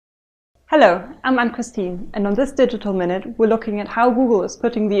Hello, I'm Anne-Christine, and on this Digital Minute, we're looking at how Google is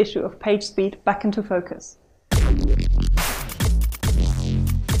putting the issue of page speed back into focus.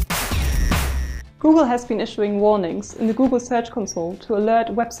 Google has been issuing warnings in the Google Search Console to alert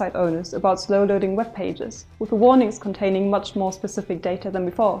website owners about slow-loading web pages, with the warnings containing much more specific data than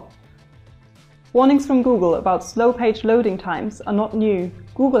before. Warnings from Google about slow page loading times are not new.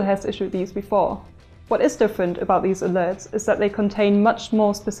 Google has issued these before. What is different about these alerts is that they contain much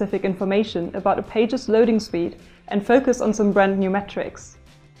more specific information about a page's loading speed and focus on some brand new metrics.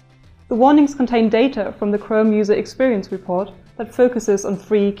 The warnings contain data from the Chrome User Experience Report that focuses on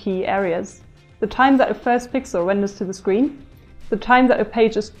three key areas: the time that a first pixel renders to the screen, the time that a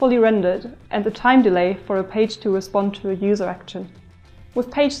page is fully rendered, and the time delay for a page to respond to a user action.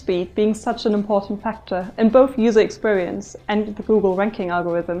 With page speed being such an important factor in both user experience and the Google ranking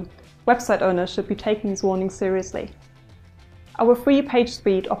algorithm, website owners should be taking these warnings seriously. Our free page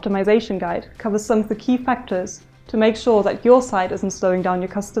speed optimization guide covers some of the key factors to make sure that your site isn't slowing down your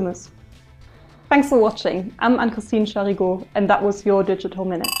customers. Thanks for watching. I'm Anne-Christine Charigot, and that was your Digital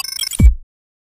Minute.